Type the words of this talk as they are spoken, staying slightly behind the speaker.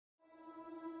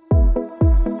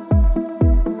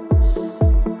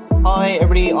Hi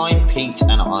everybody, I'm Pete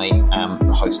and I am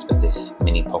the host of this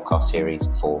mini podcast series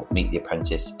for Meet the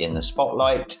Apprentice in the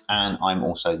Spotlight, and I'm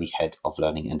also the Head of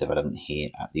Learning and Development here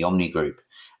at the Omni Group.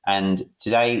 And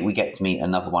today we get to meet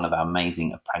another one of our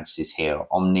amazing apprentices here at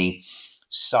Omni.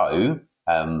 So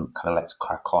let's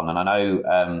crack on. And I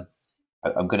know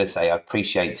I'm going to say I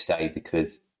appreciate today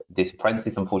because this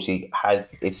apprentice unfortunately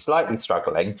is slightly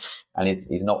struggling and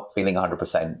is not feeling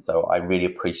 100%. So I really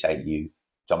appreciate you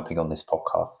jumping on this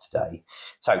podcast today.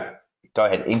 So go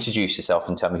ahead, introduce yourself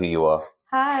and tell me who you are.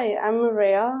 Hi, I'm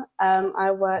Maria.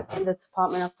 I work in the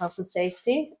Department of Health and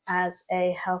Safety as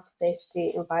a Health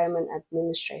Safety Environment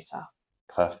Administrator.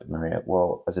 Perfect, Maria.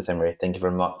 Well, as I say, Maria, thank you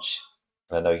very much.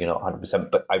 I know you're not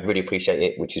 100%, but I really appreciate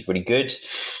it, which is really good.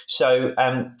 So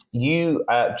you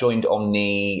joined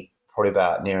Omni probably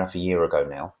about near enough a year ago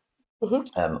now,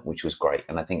 which was great.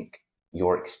 And I think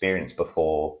your experience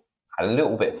before had a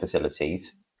little bit of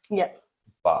facilities. Yeah.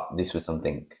 But this was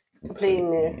something completely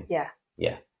new. Yeah.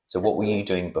 Yeah. So what were you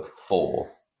doing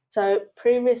before? So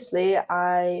previously,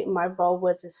 my role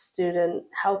was a student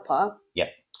helper. Yeah.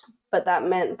 But that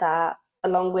meant that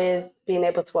along with being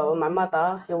able to work with my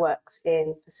mother, who works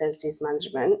in facilities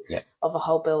management of a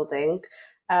whole building,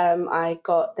 I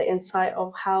got the insight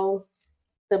of how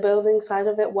the building side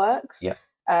of it works. Yeah.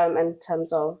 In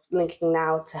terms of linking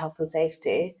now to health and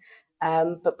safety.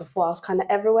 But before I was kind of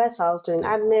everywhere. So I was doing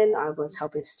admin, I was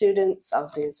helping students, I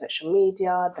was doing social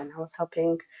media, then I was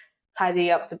helping tidy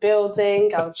up the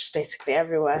building. I was just basically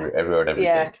everywhere. Everywhere and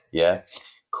everything. Yeah.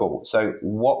 Cool. So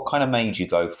what kind of made you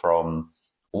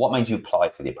what made you apply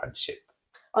for the apprenticeship?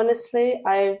 Honestly,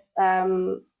 I've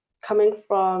coming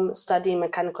from studying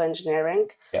mechanical engineering.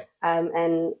 Yeah.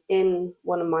 And in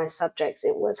one of my subjects,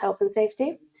 it was health and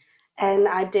safety. And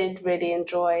I did really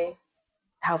enjoy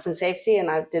health and safety, and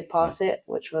I did pass it,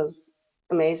 which was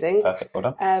amazing. Perfect,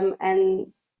 well done. And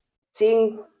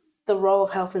seeing the role of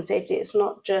health and safety, it's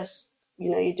not just,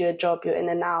 you do a job, you're in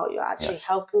and out, you're actually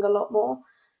helping a lot more.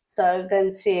 So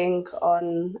then seeing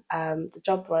on the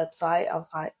job website, I was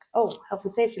like, oh, health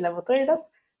and safety level 3, that's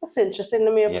interesting,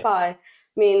 let me apply.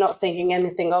 Me not thinking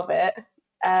anything of it.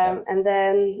 And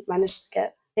then managed to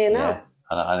get here now.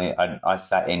 And I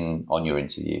sat in on your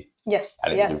interview. Yes.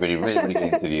 And it was a really, really, really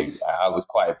good interview. I was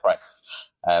quite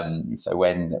impressed. So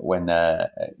when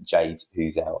Jade,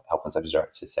 who's our health and safety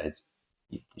director, said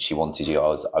she wanted you, I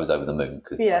was over the moon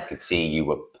because I could see you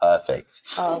were perfect.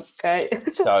 Oh,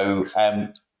 great. So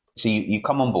you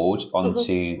come on board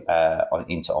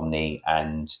into Omni,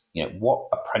 and what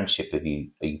apprenticeship are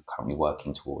you currently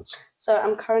working towards? So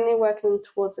I'm currently working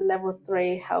towards a level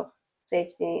 3 health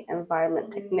safety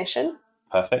environment technician.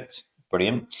 Perfect.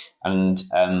 Brilliant. And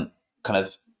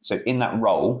so in that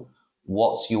role,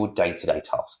 what's your day-to-day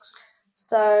tasks?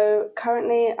 So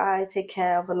currently I take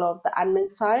care of a lot of the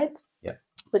admin side,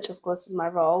 which of course is my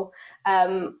role,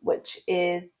 which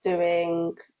is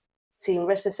seeing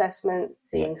risk assessments,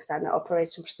 seeing standard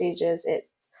operating procedures.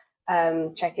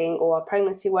 It's checking all our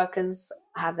pregnancy workers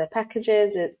have their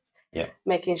packages. It's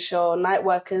making sure night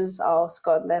workers are also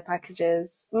got their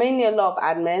packages. Mainly a lot of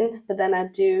admin, but then I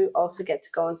do also get to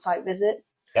go on site visits,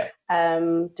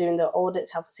 doing the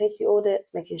audits, health and safety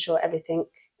audits, making sure everything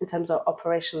in terms of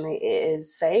operationally it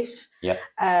is safe.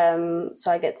 So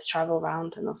I get to travel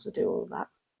around and also do all of that.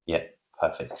 Yeah,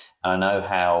 perfect. And I know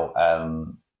how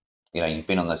you've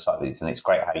been on those site visits, and it's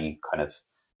great how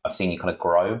I've seen you kind of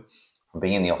grow from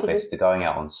being in the office to going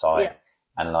out on site. Yeah.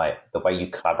 And the way you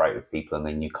collaborate with people, and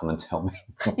then you come and tell me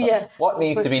what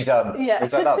needs to be done,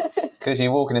 which I love, because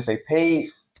you walk in and say,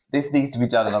 Pete, this needs to be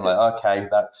done, and I'm like, okay,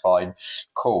 that's fine,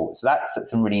 cool. So that's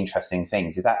some really interesting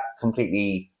things. Is that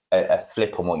completely a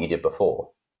flip on what you did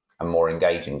before, and more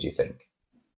engaging? Do you think?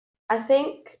 I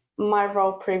think my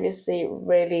role previously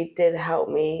really did help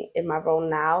me in my role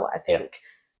now. I think.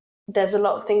 There's a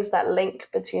lot of things that link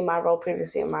between my role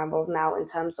previously and my role now in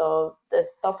terms of the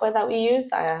software that we use.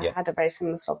 I had a very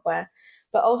similar software,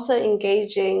 but also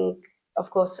engaging.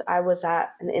 Of course, I was at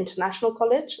an international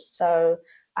college, so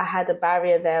I had a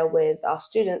barrier there with our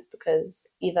students because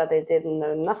either they didn't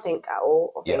know nothing at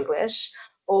all of English,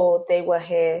 or they were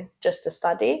here just to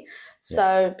study.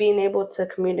 So being able to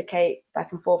communicate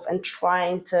back and forth and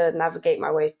trying to navigate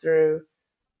my way through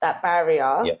that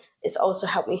barrier, it's also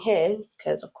helped me here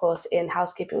because, of course, in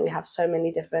housekeeping, we have so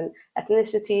many different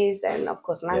ethnicities and, of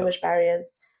course, language barriers.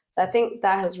 So I think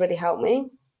that has really helped me.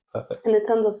 Perfect. And in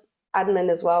terms of admin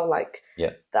as well,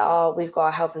 we've got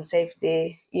our health and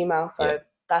safety email. So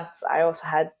I also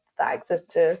had that access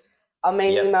to our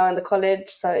main email in the college.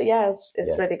 So,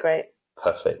 it's really great.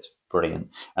 Perfect. Brilliant.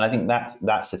 And I think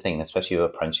that's the thing, especially with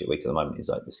Apprenticeship Week at the moment, is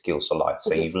the skills for life.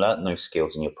 So you've learnt those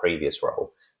skills in your previous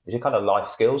role, which are kind of life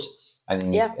skills, and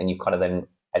then Yeah. you kind of then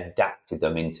adapted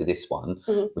them into this one,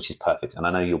 Mm-hmm. which is perfect. And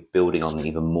I know you're building on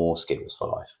even more skills for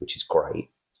life, which is great.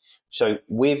 So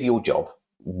with your job,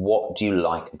 what do you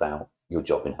like about your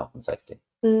job in health and safety?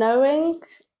 Knowing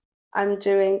I'm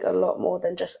doing a lot more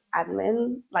than just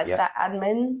admin, like Yeah. that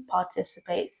admin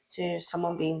participates to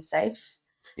someone being safe.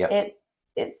 Yeah.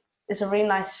 It's a really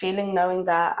nice feeling knowing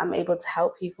that I'm able to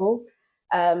help people.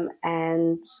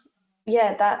 And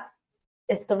yeah, that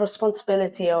it's the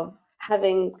responsibility of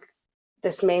having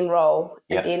this main role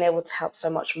and Yeah. being able to help so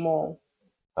much more.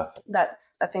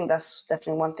 Perfect. I think that's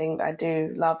definitely one thing I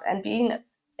do love, and being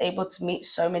able to meet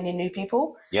so many new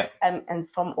people, Yeah. and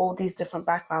from all these different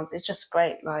backgrounds, it's just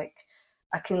great. Like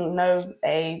I can know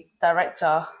a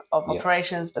director of Yeah.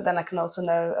 operations, but then I can also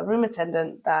know a room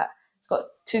attendant that's got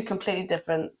two completely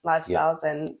different lifestyles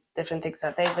and different things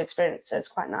that they've experienced. So it's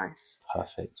quite nice.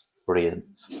 Perfect. Brilliant.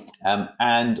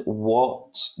 And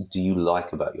what do you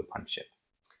like about your apprenticeship?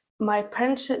 My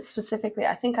apprenticeship specifically,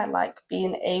 I think I like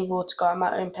being able to go at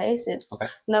my own pace. It's Okay.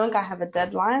 knowing I have a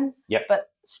deadline, Yep. but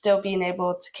still being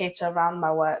able to cater around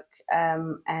my work,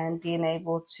 and being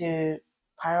able to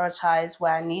prioritize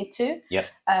where I need to. Yep.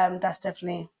 That's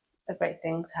definitely a great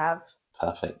thing to have.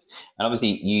 Perfect. And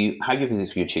obviously, how you visit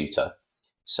with your tutor.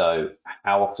 So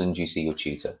how often do you see your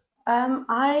tutor?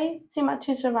 I see my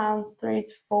tutor around 3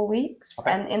 to 4 weeks,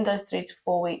 Okay. and in those 3 to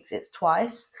 4 weeks, it's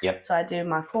twice. Yep. So I do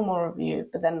my formal review,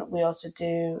 but then we also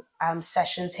do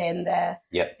sessions here and there.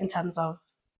 Yep. In terms of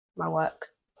my work.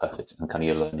 Perfect. And kind of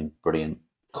your learning. Brilliant.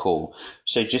 Cool.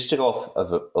 So just to go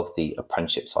off of the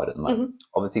apprenticeship side at the moment,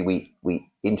 obviously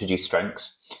we introduced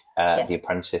strengths, the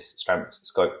apprentice strengths,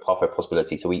 scope, pathway,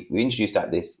 possibility. So we introduced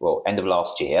that end of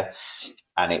last year,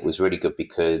 and it was really good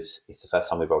because it's the first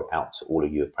time we rolled it out to all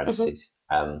of you apprentices.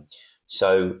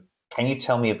 So can you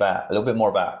tell me a little bit more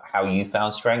about how you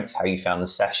found strengths, how you found the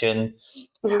session,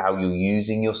 how you're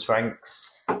using your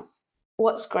strengths?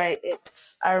 What's great,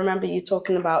 I remember you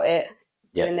talking about it,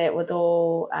 doing it with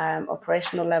all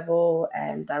operational level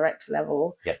and director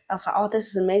level. Yep. I was like, oh, this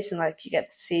is amazing. Like, you get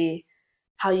to see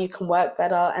how you can work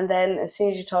better. And then as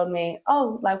soon as you told me,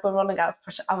 oh, like we're rolling out,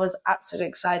 I was absolutely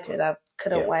excited. I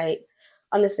couldn't wait.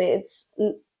 Honestly, it's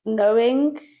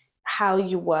knowing how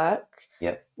you work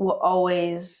will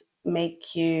always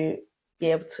make you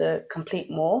be able to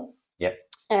complete more. Yep.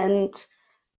 And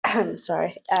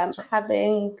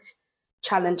having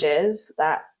challenges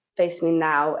that face me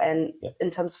now, and in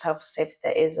terms of health and safety,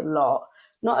 there is a lot.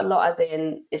 Not a lot as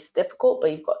in it's difficult,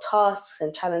 but you've got tasks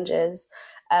and challenges.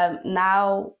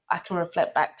 Now I can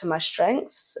reflect back to my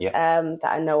strengths that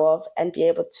I know of and be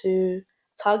able to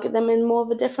target them in more of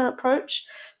a different approach.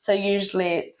 So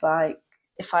usually it's like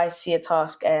if I see a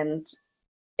task and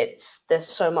there's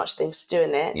so much things to do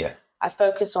in it, I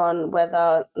focus on whether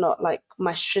or not like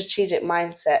my strategic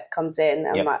mindset comes in,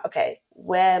 and I'm like, okay,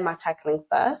 where am I tackling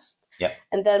first?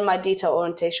 And then my detail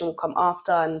orientation will come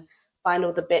after, and find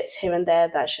all the bits here and there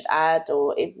that I should add,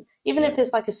 or even if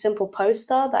it's like a simple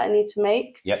poster that I need to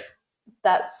make,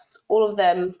 that's all of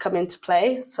them come into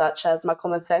play, such as my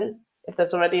common sense. If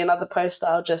there's already another poster,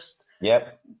 I'll just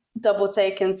double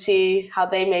take and see how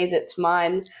they made it to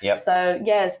mine. So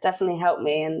it's definitely helped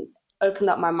me and opened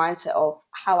up my mindset of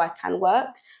how I can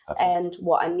work and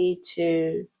what I need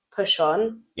to push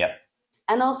on.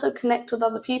 And also connect with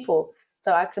other people.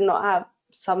 So I could not have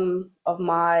some of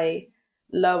my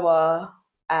lower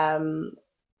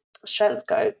strength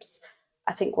scopes.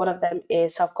 I think one of them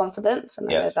is self-confidence. And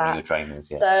I know that. Your trainers,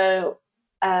 So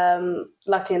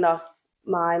lucky enough,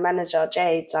 my manager,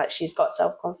 Jade, she's got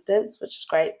self-confidence, which is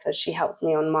great. So she helps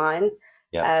me on mine.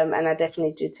 And I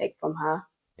definitely do take from her.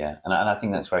 Yeah, and I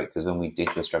think that's great because when we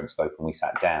did your strength scope and we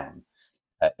sat down,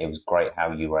 it was great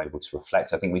how you were able to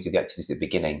reflect. I think we did the activities at the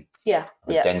beginning,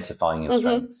 identifying your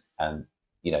strengths, and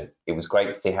it was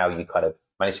great to see how you kind of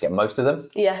managed to get most of them.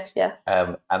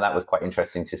 And that was quite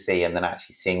interesting to see, and then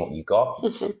actually seeing what you got,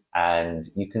 and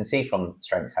you can see from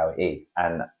strengths how it is.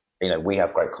 And we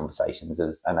have great conversations,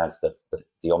 as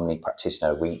the Omni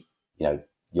practitioner,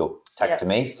 you're tagged to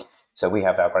me, so we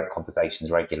have our great conversations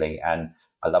regularly, and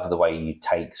I love the way you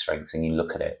take strengths and you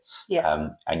look at it,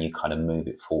 and you kind of move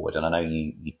it forward. And I know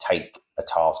you take a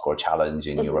task or a challenge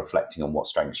and you're reflecting on what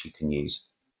strengths you can use.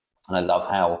 And I love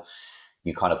how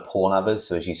you kind of pour on others.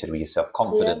 So as you said, with your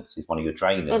self-confidence is one of your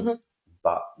trainers,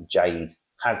 but Jade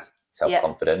has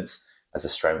self-confidence as a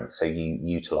strength. So you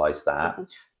utilize that.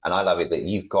 And I love it that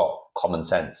you've got common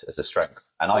sense as a strength,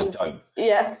 and I don't.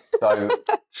 So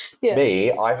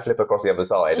me, I flip across the other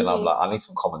side, and I'm like, I need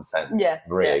some common sense.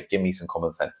 Really, give me some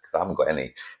common sense because I haven't got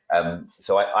any.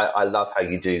 So I love how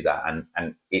you do that,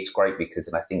 and it's great because,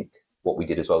 and I think what we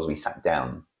did as well is we sat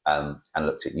down and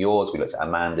looked at yours. We looked at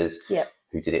Amanda's,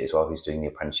 who did it as well, who's doing the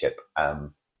apprenticeship.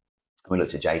 We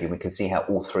looked at Jade, and we could see how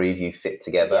all three of you fit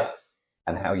together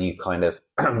and how you kind of,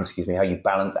 excuse me, how you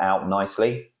balance out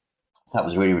nicely. That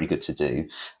was really, really good to do.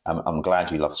 I'm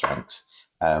glad you love strengths.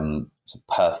 So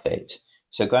perfect.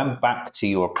 So going back to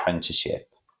your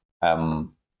apprenticeship and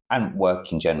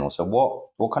work in general. So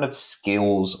what kind of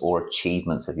skills or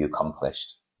achievements have you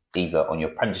accomplished, either on your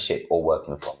apprenticeship or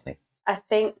working with Omni? I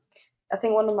think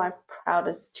one of my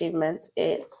proudest achievements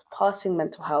is passing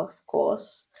mental health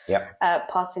course.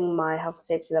 Passing my health and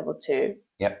safety level 2.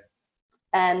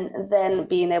 And then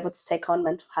being able to take on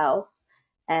mental health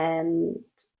and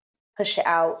push it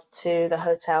out to the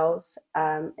hotels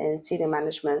in senior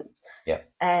management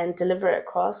and deliver it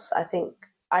across. I think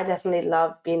I definitely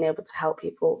love being able to help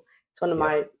people. It's one of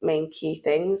my main key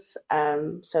things.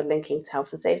 So linking to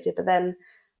health and safety, but then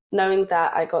knowing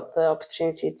that I got the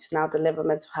opportunity to now deliver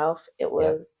mental health, it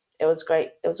was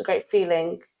great. It was a great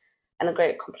feeling and a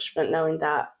great accomplishment knowing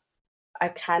that I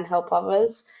can help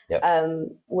others,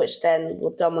 which then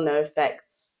will domino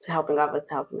effects to helping others,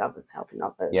 to helping others, to helping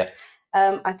others.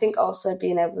 I think also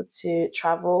being able to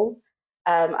travel,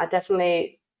 I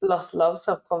definitely lost a lot of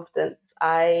self-confidence.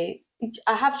 I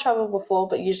have traveled before,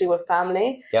 but usually with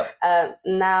family.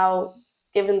 Now,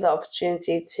 given the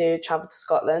opportunity to travel to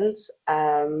Scotland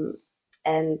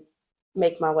and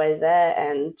make my way there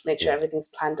and make sure everything's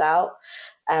planned out,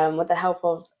 with the help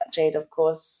of Jade, of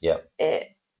course, it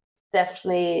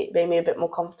definitely made me a bit more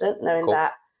confident knowing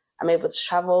that I'm able to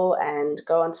travel and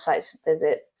go on sites and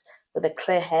visits with a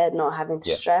clear head, not having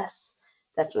to stress.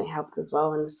 Definitely helped as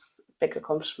well, and it's a big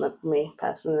accomplishment for me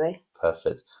personally.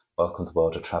 Perfect. Welcome to the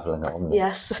world of travelling at Omni.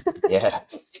 Yes.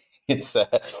 It's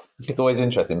always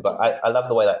interesting, but I love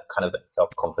the way that kind of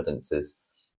self-confidence has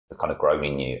kind of grown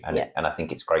in you, and I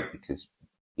think it's great because,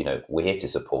 you know, we're here to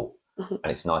support, and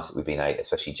it's nice that we've been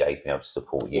especially Jay's been able to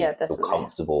support you, feel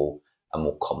comfortable and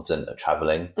more confident at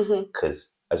travelling,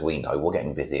 because as we know, we're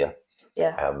getting busier,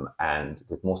 and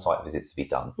there's more site visits to be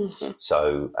done.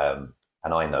 So,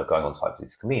 and I know going on site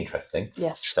visits can be interesting.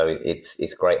 So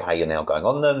it's great how you're now going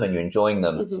on them and you're enjoying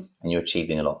them and you're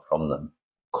achieving a lot from them.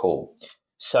 Cool.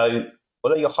 So,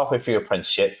 although you're halfway through your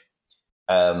apprenticeship,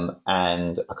 and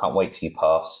I can't wait till you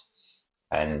pass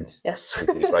and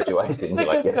you graduate, and you're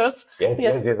like, yes,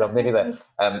 I'm nearly there.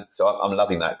 So I'm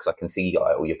loving that because I can see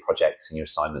all your projects and your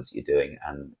assignments that you're doing,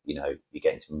 and you know you're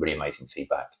getting some really amazing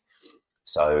feedback.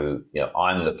 So you know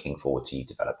I'm looking forward to you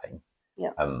developing,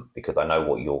 because I know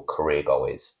what your career goal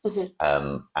is,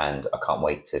 and I can't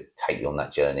wait to take you on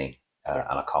that journey, and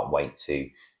I can't wait to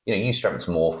use strengths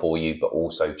more for you, but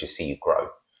also just see you grow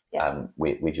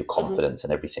with your confidence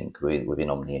and everything within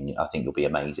Omni, and I think you'll be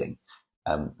amazing.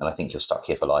 And I think you're stuck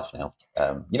here for life now.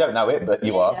 You don't know it, but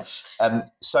you are.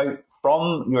 So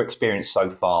from your experience so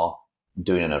far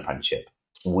doing an apprenticeship,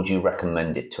 would you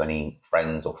recommend it to any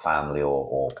friends or family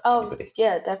or anybody?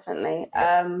 Yeah, definitely.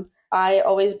 I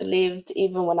always believed,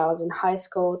 even when I was in high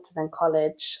school to then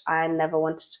college, I never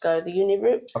wanted to go the uni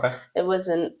route. It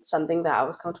wasn't something that I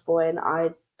was comfortable in.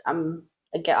 I'm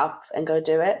a get up and go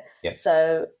do it.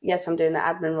 So yes, I'm doing the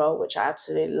admin role, which I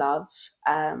absolutely love,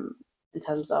 in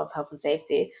terms of health and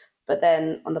safety. But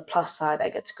then on the plus side, I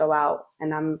get to go out,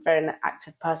 and I'm a very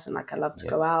active person. Like I love to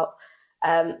go out.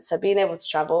 So being able to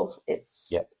travel,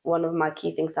 it's one of my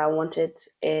key things I wanted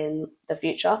in the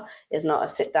future, is not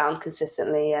to sit down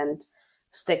consistently and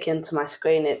stick into my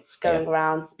screen. It's going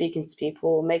around, speaking to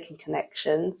people, making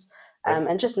connections,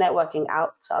 and just networking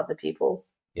out to other people.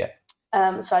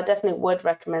 So I definitely would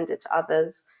recommend it to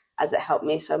others, as it helped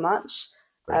me so much.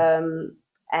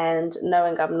 And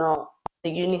knowing I'm not the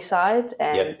uni side,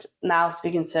 and now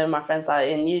speaking to my friends like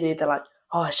in uni, they're like,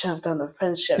 oh, I should have done an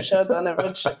apprenticeship,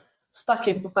 stuck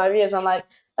in for 5 years. I'm like,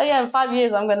 oh yeah, in 5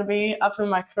 years I'm going to be up in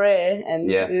my career and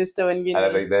you're still in uni.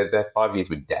 And they're 5 years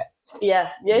with debt. 5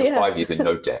 years with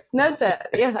no debt. No debt,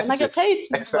 and I get paid.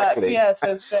 Exactly. So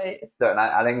it's great. So, and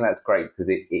I think that's great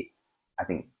because I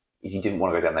think if you didn't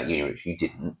want to go down that uni route, you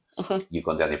didn't. You've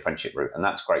gone down the apprenticeship route, and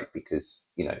that's great because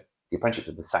the apprenticeships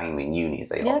are the same in uni as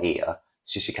they are here.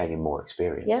 It's just you're gaining more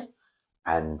experience,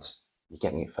 and you're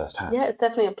getting it firsthand. Yeah, it's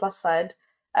definitely a plus side.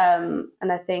 And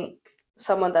I think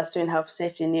someone that's doing health and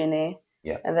safety in uni,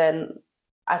 and then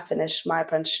I finished my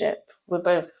apprenticeship, we're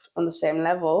both on the same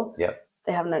level.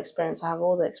 They have no experience, I have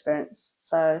all the experience.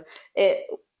 So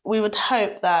we would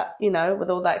hope that, with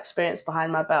all that experience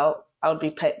behind my belt, I would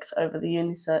be picked over the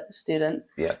uni student.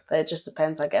 But it just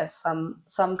depends, I guess.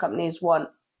 Some companies want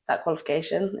that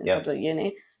qualification in terms of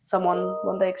uni. Someone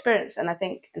want the experience. And I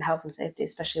think in health and safety,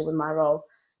 especially with my role,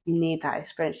 you need that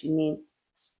experience. You need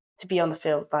to be on the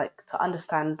field, like to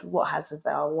understand what hazards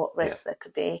there are, what risks there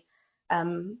could be.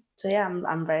 So yeah,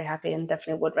 I'm very happy and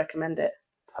definitely would recommend it.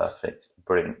 Perfect.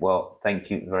 Brilliant. Well, thank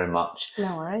you very much.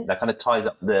 No worries. That kind of ties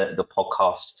up the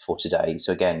podcast for today.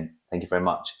 So again, thank you very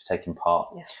much for taking part.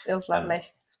 Yes, it was lovely.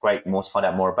 It's great more to find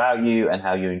out more about you and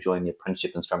how you're enjoying the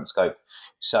apprenticeship and Strength Scope.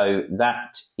 So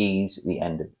that is the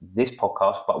end of this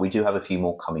podcast, but we do have a few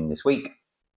more coming this week.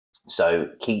 So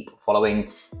keep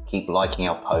following, keep liking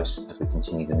our posts as we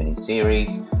continue the mini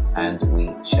series, and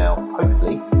we shall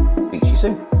hopefully speak to you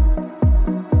soon.